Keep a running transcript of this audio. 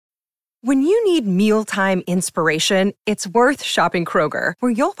When you need mealtime inspiration, it's worth shopping Kroger,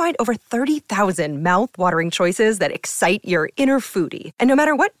 where you'll find over 30,000 mouth-watering choices that excite your inner foodie. And no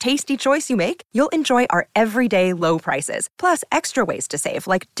matter what tasty choice you make, you'll enjoy our everyday low prices, plus extra ways to save,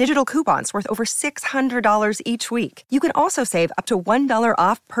 like digital coupons worth over $600 each week. You can also save up to $1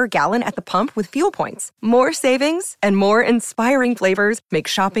 off per gallon at the pump with fuel points. More savings and more inspiring flavors make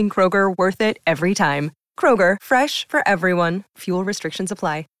shopping Kroger worth it every time. Kroger, fresh for everyone. Fuel restrictions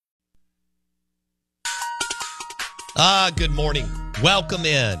apply. Good morning. Welcome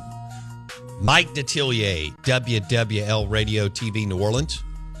in. Mike Detillier, WWL Radio TV New Orleans.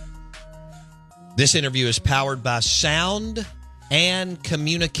 This interview is powered by Sound and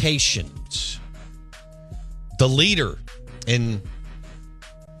Communications, the leader in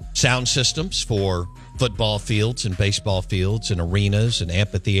sound systems for football fields and baseball fields and arenas and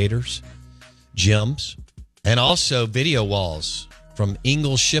amphitheaters, gyms, and also video walls from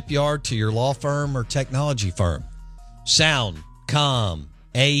Ingalls Shipyard to your law firm or technology firm.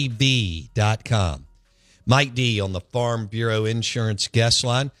 SoundComAV.com. Mike D on the Farm Bureau Insurance guest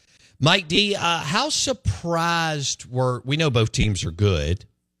line. Mike D, how surprised we know both teams are good,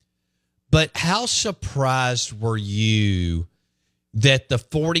 but how surprised were you that the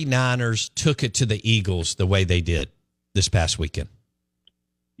 49ers took it to the Eagles the way they did this past weekend?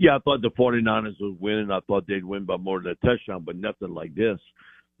 Yeah, I thought the 49ers would win, and I thought they'd win by more than a touchdown, but nothing like this.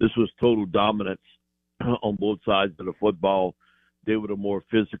 This was total dominance on both sides of the football. They were the more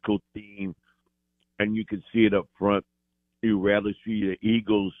physical team, and you could see it up front. You rarely see the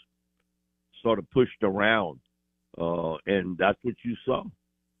Eagles sort of pushed around, and that's what you saw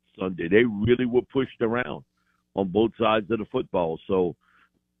Sunday. They really were pushed around on both sides of the football, so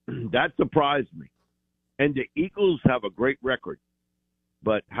that surprised me. And the Eagles have a great record,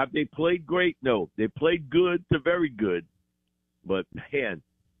 but have they played great? No. They played good to very good, but, man,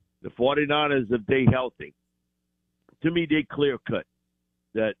 the 49ers, if they healthy, to me, they clear-cut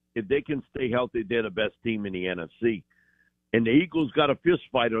that if they can stay healthy, they're the best team in the NFC. And the Eagles got a fist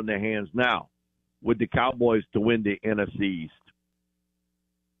fight on their hands now with the Cowboys to win the NFC East.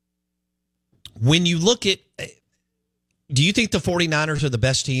 When you look at, do you think the 49ers are the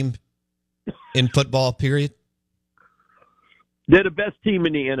best team in football, period? They're the best team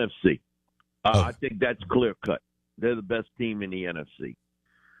in the NFC. I think that's clear-cut. They're the best team in the NFC.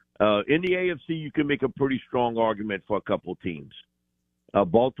 In the AFC, you can make a pretty strong argument for a couple teams.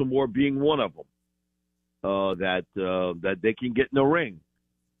 Baltimore being one of them, that they can get in the ring.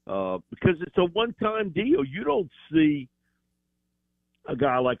 Because it's a one-time deal. You don't see a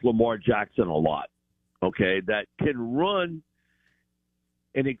guy like Lamar Jackson a lot, okay, that can run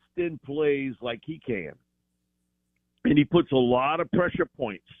and extend plays like he can. And he puts a lot of pressure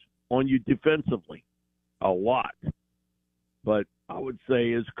points on you defensively, a lot. But I would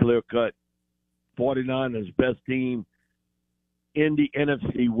say is clear-cut 49ers best team in the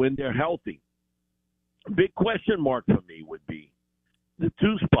NFC when they're healthy. A big question mark for me would be the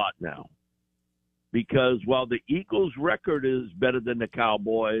 2 spot now. Because while the Eagles' record is better than the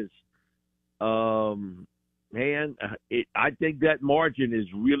Cowboys, I think that margin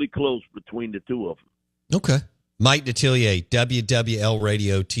is really close between the two of them. Okay. Mike Detillier, WWL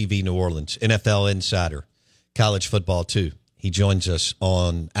Radio TV New Orleans, NFL insider, college football too. He joins us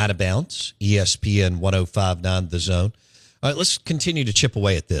on Out of Bounds, ESPN 105.9 The Zone. All right, let's continue to chip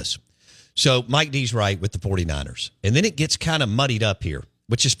away at this. So Mike D's right with the 49ers. And then it gets kind of muddied up here,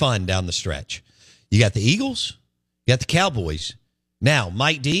 which is fun down the stretch. You got the Eagles, you got the Cowboys. Now,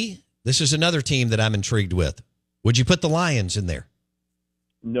 Mike D, this is another team that I'm intrigued with. Would you put the Lions in there?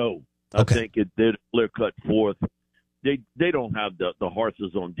 No. Okay. I think they're clear-cut fourth. They don't have the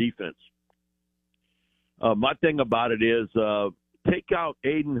horses on defense. My thing about it is take out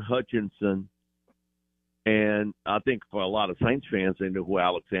Aiden Hutchinson, and I think for a lot of Saints fans, they know who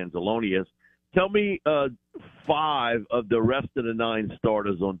Alex Anzalone is. Tell me 5 of the rest of the 9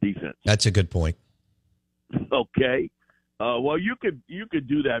 starters on defense. That's a good point. Okay. Well, you could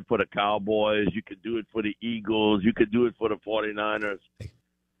do that for the Cowboys. You could do it for the Eagles. You could do it for the 49ers.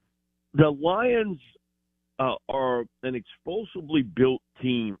 The Lions are an explosively built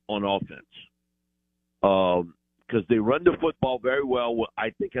team on offense. Because they run the football very well with, I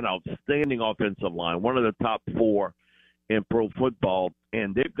think, an outstanding offensive line, one of the top 4 in pro football,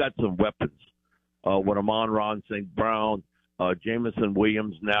 and they've got some weapons. With Amon-Ra St. Brown, Jamison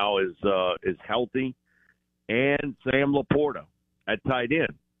Williams now is healthy, and Sam Laporta at tight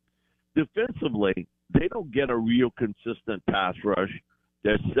end. Defensively, they don't get a real consistent pass rush.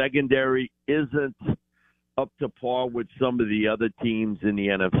 Their secondary isn't up to par with some of the other teams in the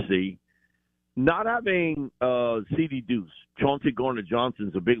NFC. not having C.D. Deuce, Chauncey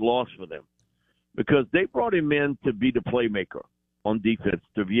Gardner-Johnson's a big loss for them because they brought him in to be the playmaker on defense,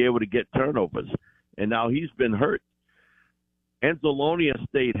 to be able to get turnovers, and now he's been hurt. Anzalone has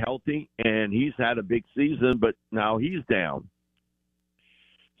stayed healthy, and he's had a big season, but now he's down.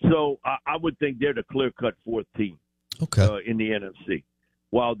 So I would think they're the clear-cut fourth team in the NFC.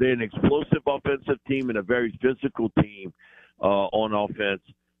 While they're an explosive offensive team and a very physical team on offense,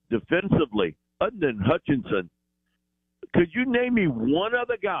 defensively, other than Hutchinson, could you name me one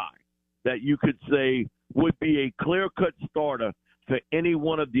other guy that you could say would be a clear-cut starter for any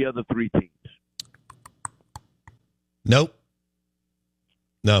one of the other three teams? Nope.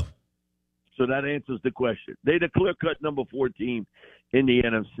 No. So that answers the question. They're the clear-cut number 4 team in the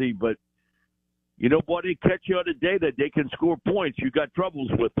NFC, but you know what? They catch you on a day that they can score points. You got troubles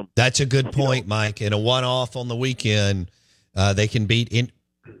with them. That's a good point, Mike. In a one-off on the weekend, they can beat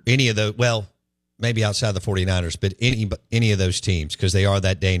any of the, well, maybe outside the 49ers, but any of those teams because they are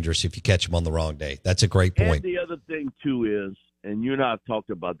that dangerous if you catch them on the wrong day. That's a great point. And the other thing, too, is, and you and I have talked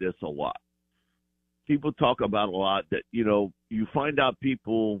about this a lot, people talk about a lot that, you find out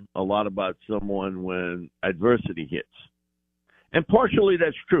a lot about someone when adversity hits. And partially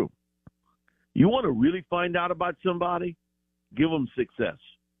that's true. You want to really find out about somebody? Give them success,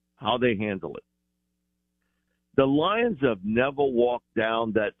 how they handle it. The Lions have never walked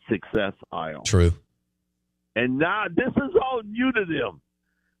down that success aisle. True. And now this is all new to them.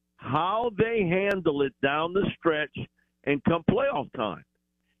 How they handle it down the stretch and come playoff time.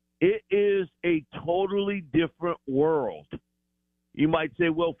 It is a totally different world. You might say,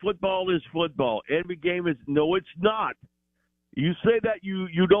 well, football is football. Every game is – no, it's not. You say that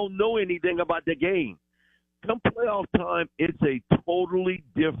you don't know anything about the game. Come playoff time, it's a totally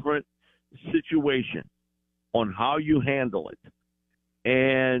different situation on how you handle it.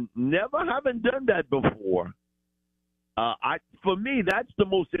 And never having done that before, for me, that's the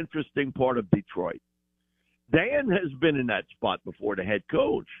most interesting part of Detroit. Dan has been in that spot before, the head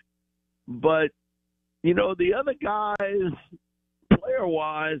coach. But, the other guys,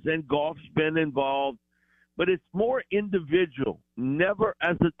 player-wise, and Goff's been involved, but it's more individual, never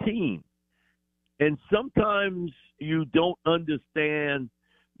as a team. And sometimes you don't understand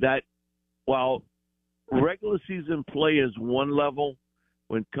that while regular season play is one level,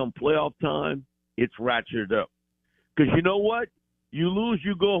 when come playoff time, it's ratcheted up. Because you know what? You lose,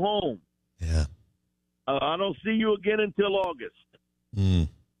 you go home. Yeah. I don't see you again until August.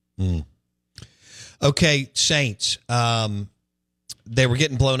 Okay, Saints. They were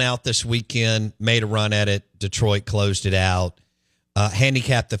getting blown out this weekend, made a run at it. Detroit closed it out.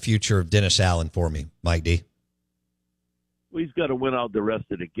 Handicap the future of Dennis Allen for me, Mike D. Well, he's got to win out the rest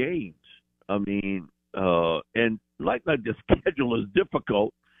of the games. I mean, and like the schedule is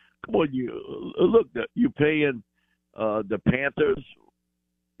difficult. Come on, you're paying the Panthers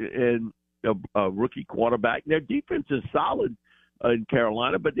and a rookie quarterback. Their defense is solid in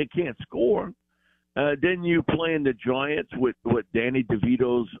Carolina, but they can't score. Then you playing the Giants with Danny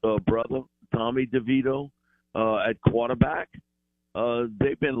DeVito's brother, Tommy DeVito, at quarterback.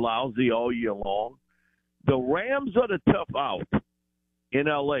 They've been lousy all year long. The Rams are the tough out in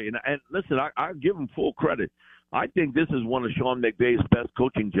L.A. And listen, I give them full credit. I think this is one of Sean McVay's best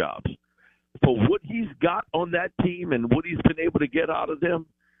coaching jobs. For what he's got on that team and what he's been able to get out of them,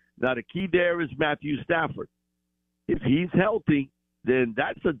 now the key there is Matthew Stafford. If he's healthy, then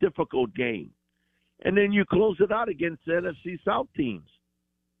that's a difficult game. And then you close it out against the NFC South teams,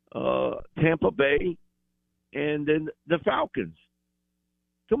 Tampa Bay, and then the Falcons.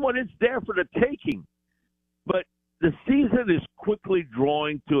 Come on, it's there for the taking. But the season is quickly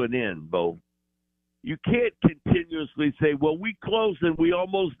drawing to an end, Bo. You can't continuously say, well, we close and we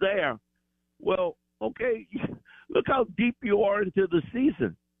almost there. Well, okay, look how deep you are into the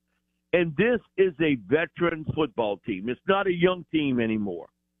season. And this is a veteran football team. It's not a young team anymore.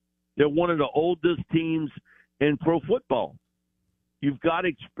 They're one of the oldest teams in pro football. You've got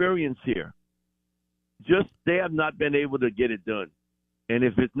experience here. Just they have not been able to get it done. And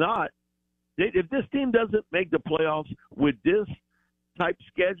if it's not, if this team doesn't make the playoffs with this type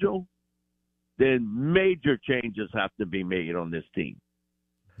schedule, then major changes have to be made on this team.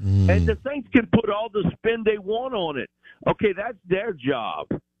 And the Saints can put all the spin they want on it. Okay, that's their job.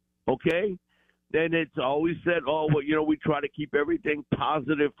 Okay? Then it's always said, we try to keep everything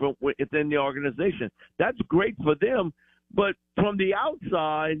positive from within the organization. That's great for them. But from the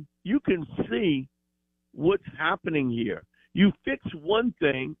outside, you can see what's happening here. You fix one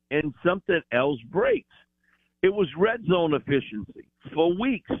thing and something else breaks. It was red zone efficiency for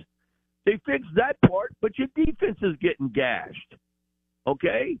weeks. They fixed that part, but your defense is getting gashed.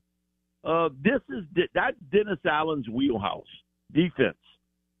 Okay? That's Dennis Allen's wheelhouse, defense.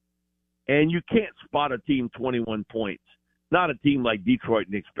 And you can't spot a team 21 points, not a team like Detroit,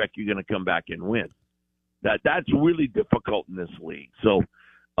 and expect you're going to come back and win. That's really difficult in this league. So,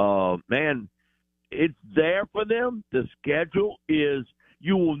 man, it's there for them. The schedule is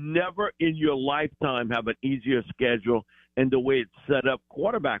you will never in your lifetime have an easier schedule, and the way it's set up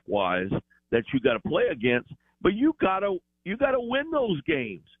quarterback-wise that you got to play against. But you gotta win those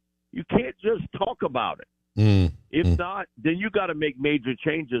games. You can't just talk about it. If not, then you got to make major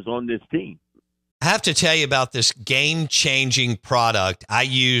changes on this team. I have to tell you about this game-changing product I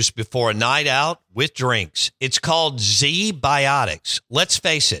use before a night out with drinks. It's called Z-Biotics. Let's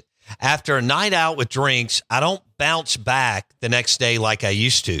face it, after a night out with drinks, I don't bounce back the next day like I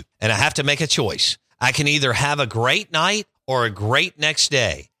used to, and I have to make a choice. I can either have a great night or a great next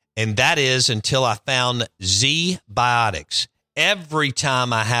day, and that is until I found Z-Biotics. Every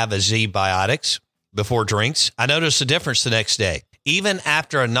time I have a Z-Biotics before drinks, I notice a difference the next day. Even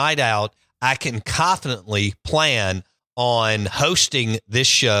after a night out, I can confidently plan on hosting this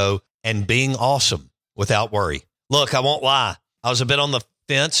show and being awesome without worry. Look, I won't lie. I was a bit on the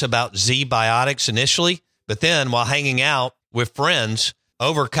fence about Z-Biotics initially, but then while hanging out with friends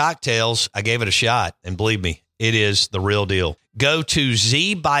over cocktails, I gave it a shot. And believe me, it is the real deal. Go to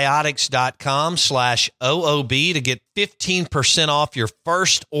zbiotics.com/OOB to get 15% off your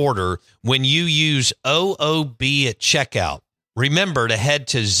first order when you use OOB at checkout. Remember to head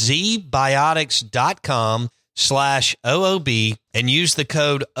to zbiotics.com/OOB and use the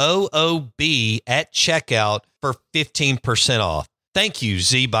code OOB at checkout for 15% off. Thank you,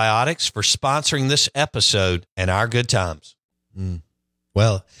 Z-Biotics, for sponsoring this episode and our good times.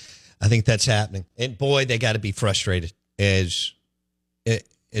 Well, I think that's happening. And boy, they got to be frustrated as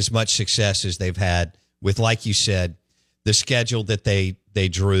much success as they've had with, like you said, the schedule that they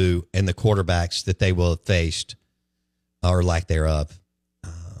drew and the quarterbacks that they will have faced or lack thereof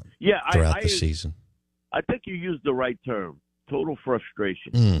throughout the season. I think you used the right term, total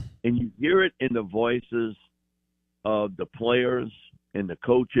frustration. And you hear it in the voices of the players and the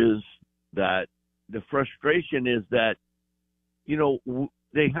coaches that the frustration is that, you know,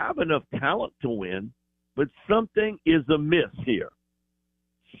 they have enough talent to win, but something is amiss here.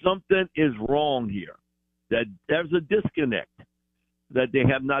 Something is wrong here. That there's a disconnect, that they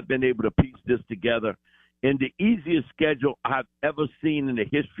have not been able to piece this together in the easiest schedule I've ever seen in the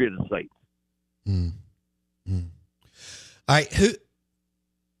history of the Saints. All right,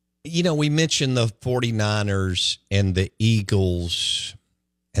 we mentioned the 49ers and the Eagles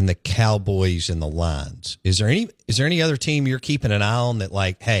and the Cowboys and the Lions. Is there any other team you're keeping an eye on that,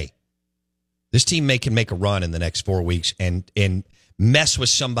 like, hey, this team can make a run in the next 4 weeks and mess with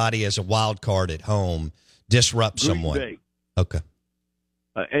somebody as a wild card at home, disrupt someone? Green Bay. Okay.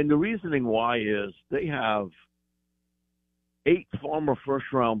 And the reasoning why is they have 8 former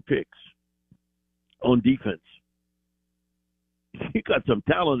first-round picks on defense. You got some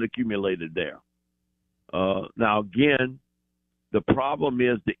talent accumulated there. Now, again, the problem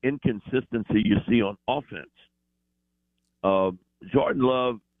is the inconsistency you see on offense. Jordan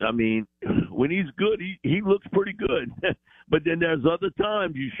Love, I mean, when he's good, he looks pretty good. But then there's other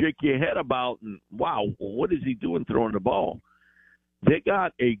times you shake your head about, and wow, what is he doing throwing the ball? They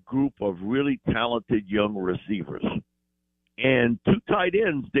got a group of really talented young receivers and 2 tight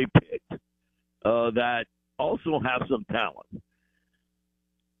ends they picked that also have some talent.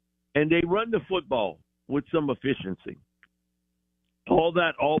 And they run the football with some efficiency. All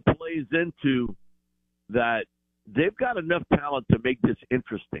that plays into that they've got enough talent to make this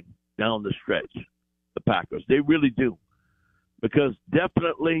interesting down the stretch, the Packers. They really do. Because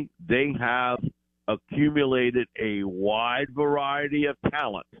definitely they have accumulated a wide variety of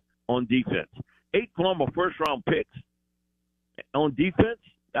talent on defense. 8 former first-round picks on defense,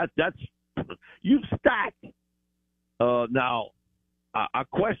 that's you've stacked. Now, I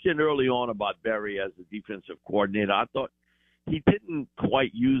questioned early on about Berry as a defensive coordinator. I thought he didn't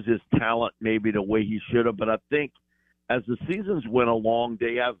quite use his talent maybe the way he should have, but I think as the seasons went along,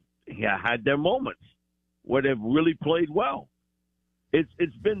 they have had their moments where they've really played well.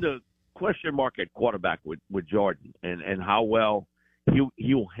 It's been the question mark at quarterback with Jordan and how well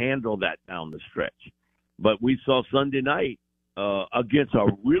he'll handle that down the stretch. But we saw Sunday night against a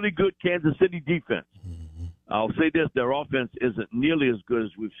really good Kansas City defense. I'll say this, their offense isn't nearly as good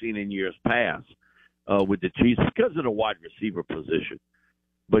as we've seen in years past with the Chiefs because of the wide receiver position.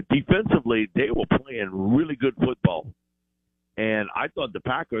 But defensively, they were playing really good football. And I thought the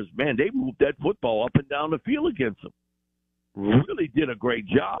Packers, man, they moved that football up and down the field against them. Really did a great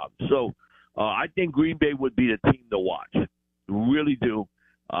job. So I think Green Bay would be the team to watch. Really do.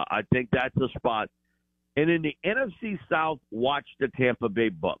 I think that's a spot. And in the NFC South, watch the Tampa Bay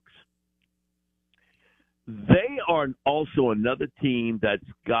Bucks. They are also another team that's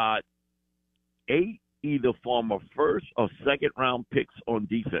got 8 either former first or second round picks on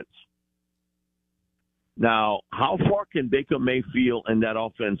defense. Now, how far can Baker Mayfield and that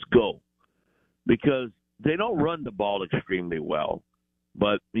offense go? Because they don't run the ball extremely well.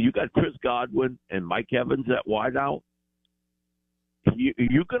 But you got Chris Godwin and Mike Evans at wideout.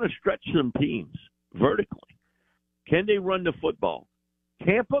 You're going to stretch some teams vertically. Can they run the football?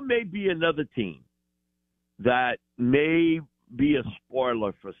 Tampa may be another team that may be a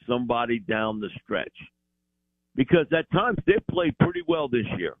spoiler for somebody down the stretch. Because at times they've played pretty well this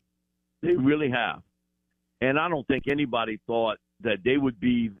year. They really have. And I don't think anybody thought that they would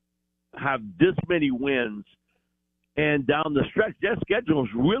have this many wins. And down the stretch, their schedule is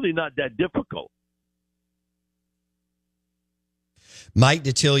really not that difficult. Mike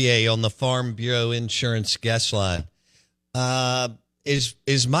Detillier on the Farm Bureau Insurance guest line.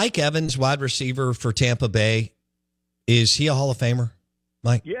 Is Mike Evans wide receiver for Tampa Bay? Is he a Hall of Famer,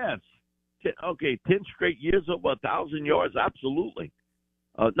 Mike? Yes. Okay, 10 straight years over 1,000 yards, absolutely.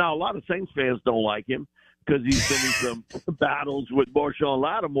 Now, a lot of Saints fans don't like him because he's been in some battles with Marshawn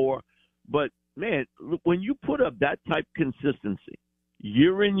Lattimore. But, man, when you put up that type of consistency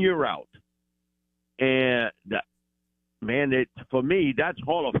year in, year out, and that, man, for me, that's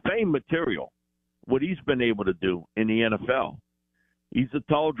Hall of Fame material, what he's been able to do in the NFL. He's a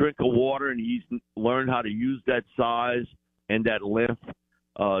tall drink of water, and he's learned how to use that size and that length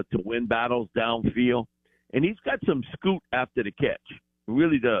to win battles downfield. And he's got some scoot after the catch.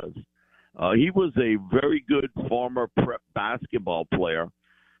 Really does. He was a very good former prep basketball player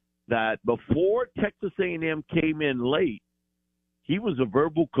that before Texas A&M came in late, he was a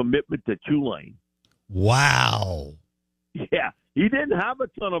verbal commitment to Tulane. Wow. Yeah, he didn't have a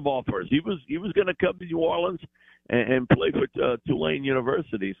ton of offers. He was going to come to New Orleans and play for Tulane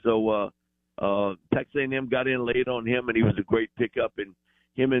University. So Texas A&M got in late on him, and he was a great pickup. And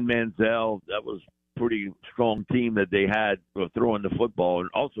him and Manziel, that was a pretty strong team that they had for throwing the football and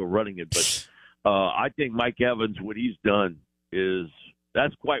also running it. But I think Mike Evans, what he's done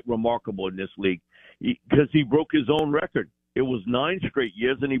that's quite remarkable in this league because he broke his own record. It was 9 straight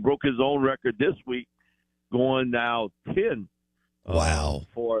years, and he broke his own record this week, going now 10. Wow.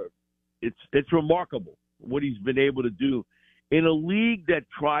 It's remarkable what he's been able to do in a league that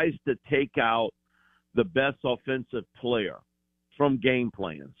tries to take out the best offensive player from game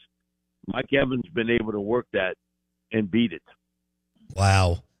plans. Mike Evans been able to work that and beat it.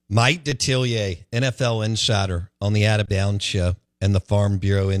 Wow. Mike Detillier, NFL insider on the Out of Bounds show and the Farm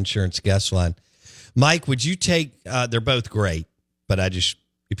Bureau Insurance guest line. Mike, would you take, they're both great, but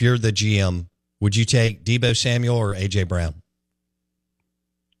if you're the GM, would you take Deebo Samuel or A.J. Brown?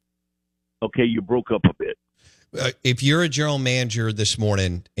 Okay, you broke up a bit. If you're a general manager this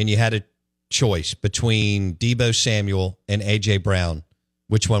morning and you had a choice between Deebo Samuel and A.J. Brown,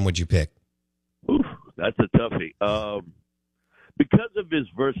 which one would you pick? Oof, that's a toughie. Because of his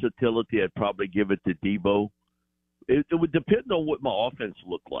versatility, I'd probably give it to Deebo. It would depend on what my offense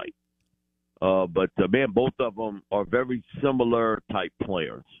looked like. But, man, both of them are very similar type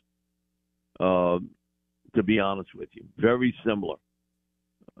players, to be honest with you. Very similar.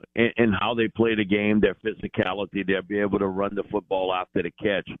 And how they play the game, their physicality, they'll be able to run the football after the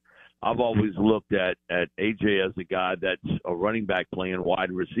catch. I've always looked at A.J. as a guy that's a running back playing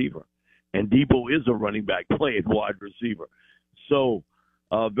wide receiver. And Deebo is a running back playing wide receiver. So,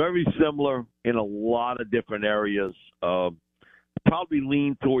 very similar in a lot of different areas. Probably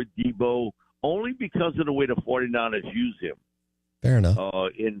lean toward Deebo only because of the way the 49ers use him. Fair enough.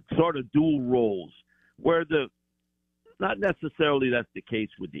 In sort of dual roles, where not necessarily that's the case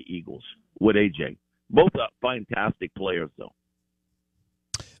with the Eagles, with A.J. Both are fantastic players, though.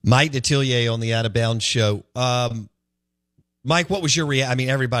 Mike Detillier on the Out of Bounds show. Mike, what was your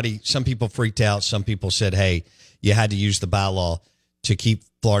reaction? I mean, some people freaked out. Some people said, hey, you had to use the bylaw to keep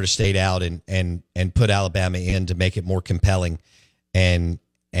Florida State out and put Alabama in to make it more compelling and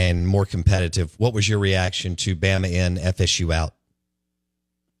more competitive. What was your reaction to Bama in, FSU out?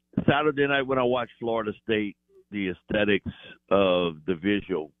 Saturday night when I watched Florida State, the aesthetics of the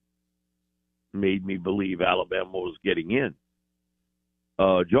visual made me believe Alabama was getting in.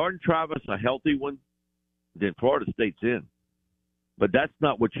 Jordan Travis, a healthy one, then Florida State's in. But that's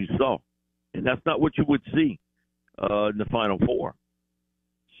not what you saw, and that's not what you would see in the Final Four.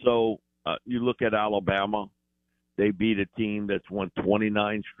 So you look at Alabama, they beat a team that's won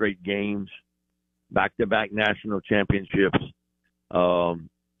 29 straight games, back-to-back national championships.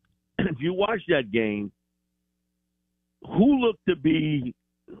 If you watch that game, who looked to be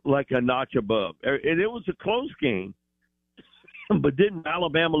like a notch above. And it was a close game, but didn't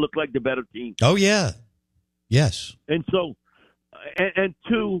Alabama look like the better team? Oh, yeah. Yes. And so, and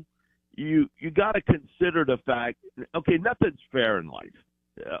two, you got to consider the fact, okay, nothing's fair in life.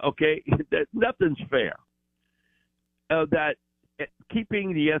 Okay? Nothing's fair. That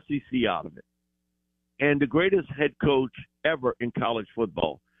keeping the SEC out of it. And the greatest head coach ever in college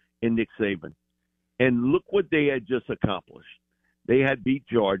football in Nick Saban. And look what they had just accomplished. They had beat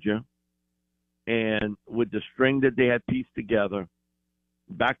Georgia, and with the string that they had pieced together,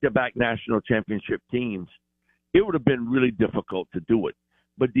 back-to-back national championship teams, it would have been really difficult to do it.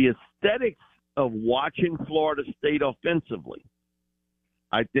 But the aesthetics of watching Florida State offensively,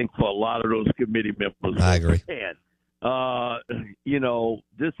 I think for a lot of those committee members, I agree.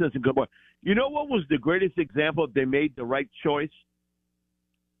 This isn't good. You know what was the greatest example if they made the right choice?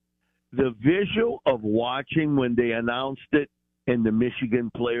 The visual of watching when they announced it and the Michigan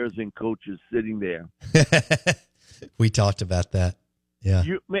players and coaches sitting there. We talked about that. Yeah.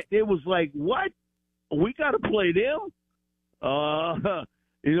 It was like, what? We got to play them?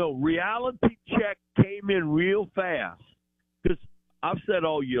 Reality check came in real fast. Because I've said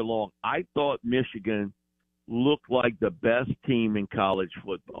all year long, I thought Michigan looked like the best team in college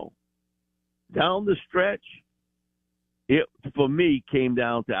football. Down the stretch, it, for me, came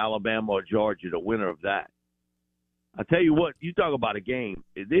down to Alabama or Georgia, the winner of that. I tell you what, you talk about a game.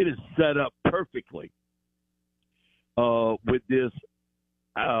 It is set up perfectly with this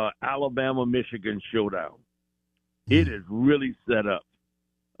Alabama-Michigan showdown. It is really set up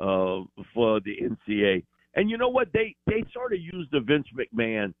for the NCAA. And you know what? They sort of used the Vince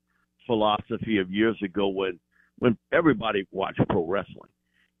McMahon philosophy of years ago when everybody watched pro wrestling.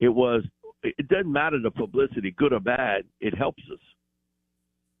 It doesn't matter the publicity, good or bad, it helps us.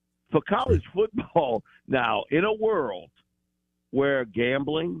 For college football now, in a world where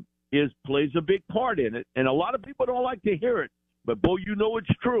gambling plays a big part in it, and a lot of people don't like to hear it, but, Bo, you know it's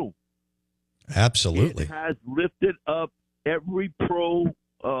true. Absolutely. It has lifted up every pro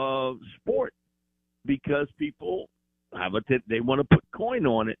sport because people they want to put coin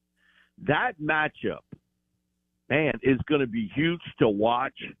on it. That matchup, man, is going to be huge to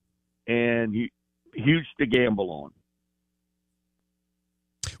watch and huge to gamble on.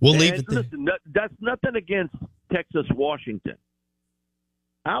 We'll leave it there. Listen, that's nothing against Texas, Washington.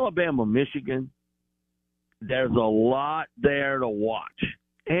 Alabama, Michigan, there's a lot there to watch.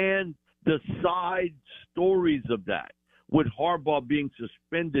 And the side stories of that, with Harbaugh being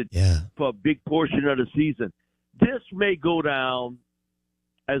suspended for a big portion of the season. This may go down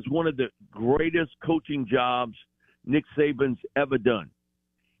as one of the greatest coaching jobs Nick Saban's ever done.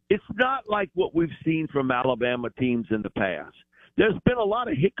 It's not like what we've seen from Alabama teams in the past. There's been a lot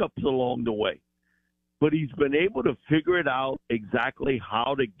of hiccups along the way, but he's been able to figure it out exactly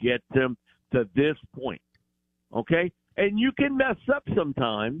how to get them to this point, okay? And you can mess up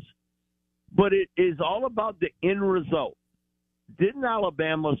sometimes, but it is all about the end result. Didn't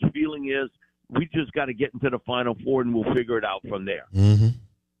Alabama's feeling is we just got to get into the Final Four and we'll figure it out from there? Mm-hmm.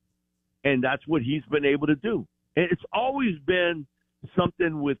 And that's what he's been able to do. And it's always been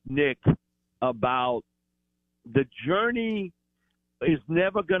something with Nick about the journey is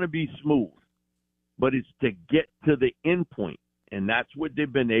never going to be smooth, but it's to get to the end point, and that's what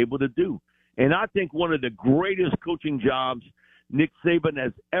they've been able to do. And I think one of the greatest coaching jobs Nick Saban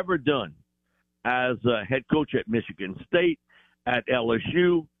has ever done as a head coach at Michigan State, at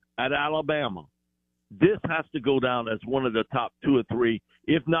LSU, at Alabama, this has to go down as one of the top 2 or 3,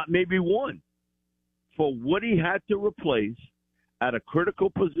 if not maybe one, for what he had to replace at a critical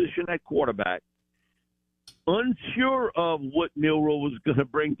position at quarterback, unsure of what Milroe was going to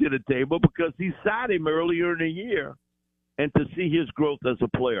bring to the table because he sat him earlier in the year, and to see his growth as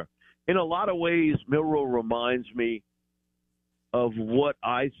a player. In a lot of ways, Milroe reminds me of what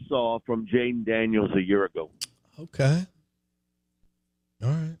I saw from Jaden Daniels a year ago. Okay. All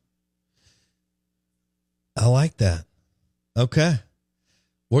right. I like that. Okay.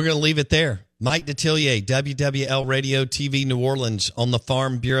 We're going to leave it there. Mike Detillier, WWL Radio TV New Orleans on the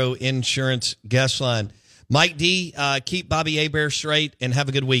Farm Bureau Insurance guest line. Mike D, keep Bobby Hebert straight and have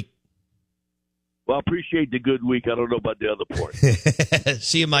a good week. Well, I appreciate the good week. I don't know about the other part.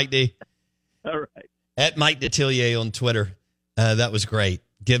 See you, Mike D. All right. At Mike Detillier on Twitter. That was great.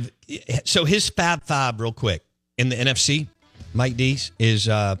 So his Fab Five real quick. In the NFC, Mike D's is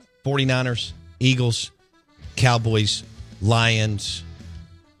 49ers, Eagles, Cowboys, Lions.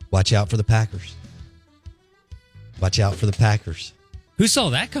 Watch out for the Packers. Watch out for the Packers. Who saw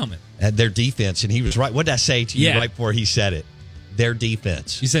that coming? At their defense, and he was right. What did I say to you right before he said it? their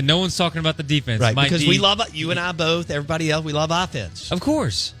defense. You said no one's talking about the defense. Right, because we love, you and I both, everybody else, we love offense. Of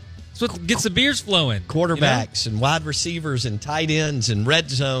course. That's what gets the beers flowing. Quarterbacks and wide receivers and tight ends and red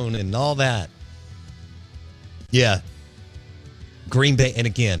zone and all that. Yeah. Green Bay, and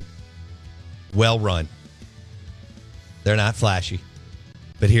again, well run. They're not flashy,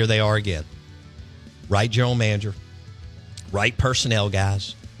 but here they are again. Right general manager, right personnel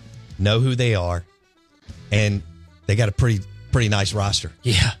guys, know who they are, and they got a pretty nice roster.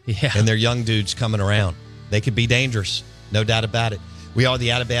 Yeah. And they're young dudes coming around. They could be dangerous, no doubt about it. We are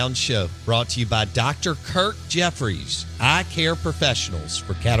the Out of Bounds Show, brought to you by Dr. Kirk Jeffries, eye care professionals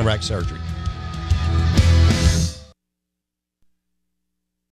for cataract surgery.